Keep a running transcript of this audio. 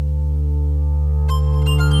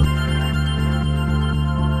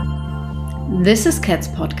This is Kat's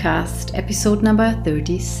podcast, episode number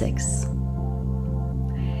 36.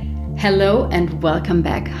 Hello and welcome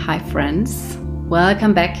back. Hi friends.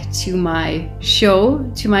 Welcome back to my show,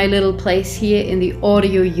 to my little place here in the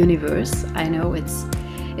audio universe. I know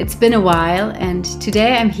it's been a while, and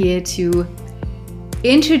today I'm here to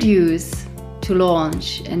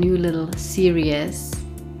launch a new little series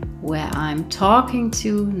where I'm talking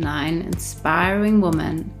to 9 inspiring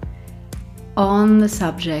women on the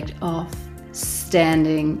subject of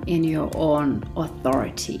standing in your own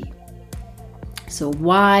authority. So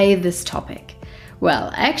why this topic?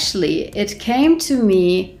 Well, actually, it came to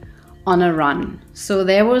me on a run. So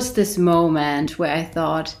there was this moment where I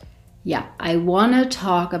thought, I want to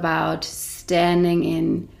talk about standing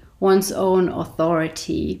in one's own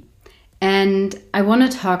authority. And I want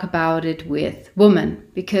to talk about it with women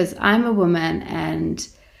because I'm a woman, and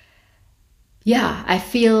I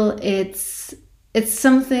feel it's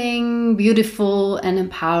something beautiful and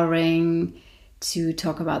empowering to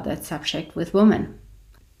talk about that subject with women.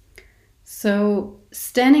 So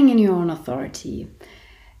standing in your own authority,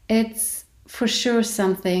 it's for sure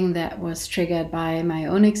something that was triggered by my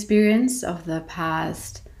own experience of the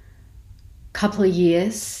past couple of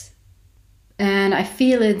years. And I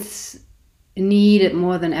feel it's needed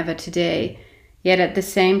more than ever today. Yet at the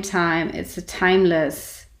same time, it's a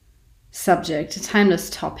timeless subject, a timeless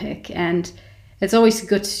topic. And it's always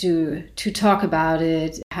good to talk about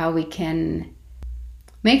it, how we can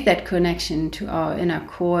make that connection to our inner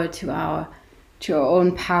core, to our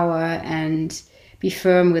own power, and be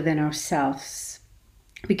firm within ourselves.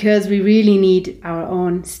 Because we really need our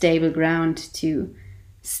own stable ground to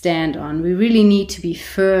stand on. We really need to be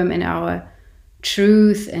firm in our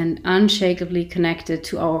truth and unshakably connected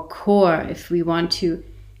to our core if we want to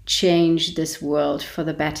change this world for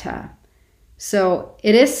the better. So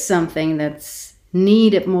it is something that's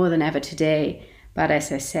needed more than ever today. But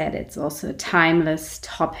as I said, it's also a timeless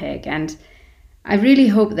topic. And I really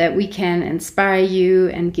hope that we can inspire you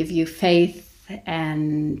and give you faith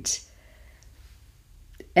and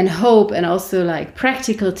hope, and also like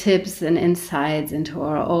practical tips and insights into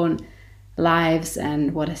our own lives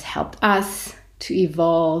and what has helped us to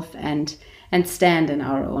evolve and stand in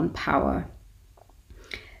our own power.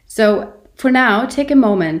 So for now, take a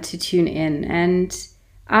moment to tune in and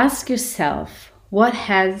ask yourself, what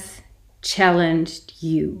has challenged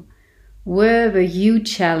you? Where were you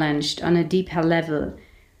challenged on a deeper level?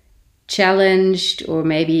 Challenged, or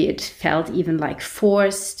maybe it felt even like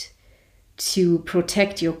forced to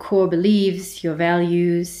protect your core beliefs, your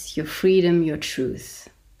values, your freedom, your truth.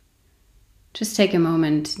 Just take a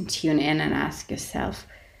moment and tune in and ask yourself,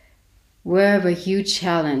 where were you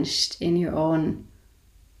challenged in your own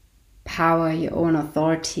power, your own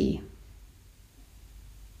authority?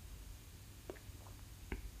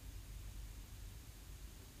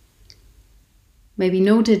 Maybe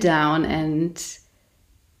note it down and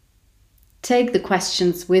take the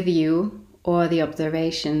questions with you or the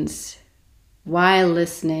observations while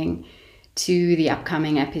listening to the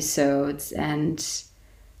upcoming episodes. And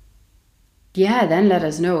then let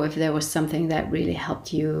us know if there was something that really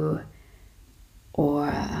helped you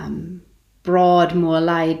or brought more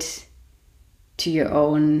light to your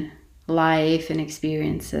own life and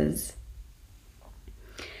experiences.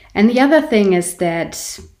 And the other thing is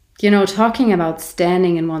that, talking about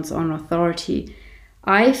standing in one's own authority,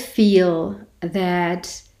 I feel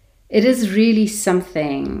that it is really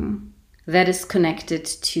something that is connected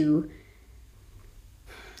to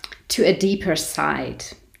a deeper side.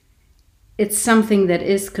 It's something that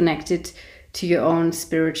is connected to your own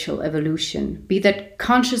spiritual evolution, be that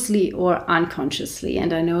consciously or unconsciously.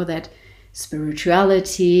 And I know that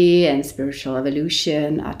spirituality and spiritual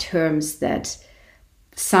evolution are terms that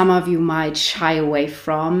some of you might shy away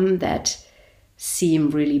from, that seem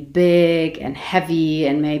really big and heavy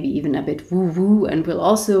and maybe even a bit woo-woo, and we'll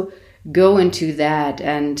also go into that.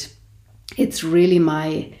 And it's really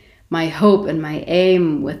my hope and my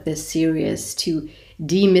aim with this series to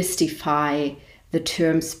demystify the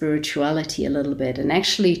term spirituality a little bit, and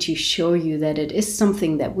actually to show you that it is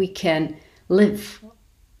something that we can live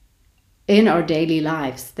in our daily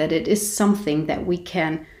lives, that it is something that we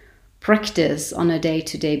can practice on a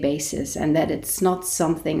day-to-day basis, and that it's not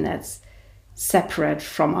something that's separate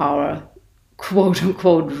from our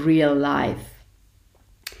quote-unquote real life.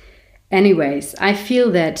 Anyways, I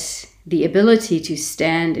feel that the ability to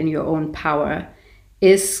stand in your own power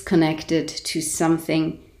is connected to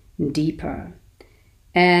something deeper.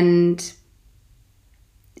 And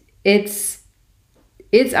it's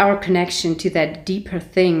our connection to that deeper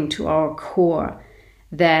thing, to our core,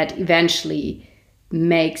 that eventually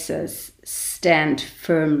makes us stand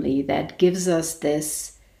firmly, that gives us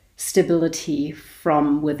this stability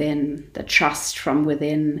from within, the trust from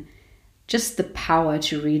within, just the power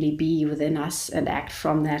to really be within us and act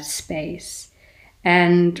from that space.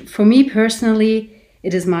 And for me personally,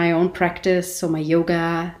 it is my own practice, so my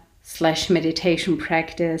yoga/meditation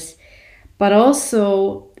practice, but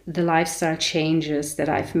also the lifestyle changes that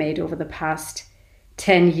I've made over the past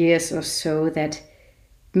 10 years or so that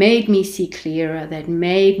made me see clearer, that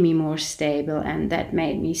made me more stable, and that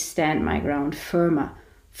made me stand my ground firmer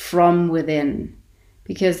from within.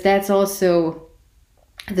 Because that's also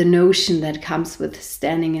the notion that comes with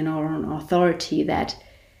standing in our own authority, that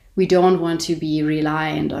we don't want to be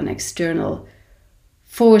reliant on external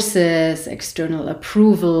forces, external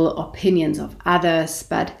approval, opinions of others,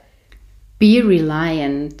 but be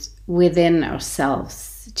reliant within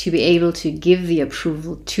ourselves, to be able to give the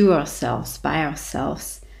approval to ourselves, by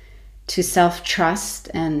ourselves, to self-trust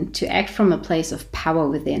and to act from a place of power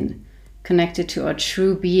within, connected to our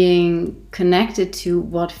true being, connected to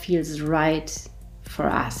what feels right for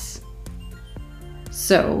us.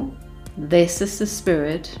 So, this is the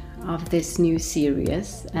spirit of this new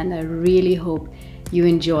series, and I really hope you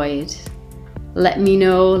enjoy it. Let me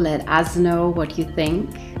know, let us know what you think,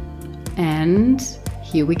 and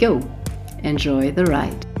here we go. Enjoy the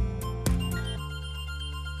ride.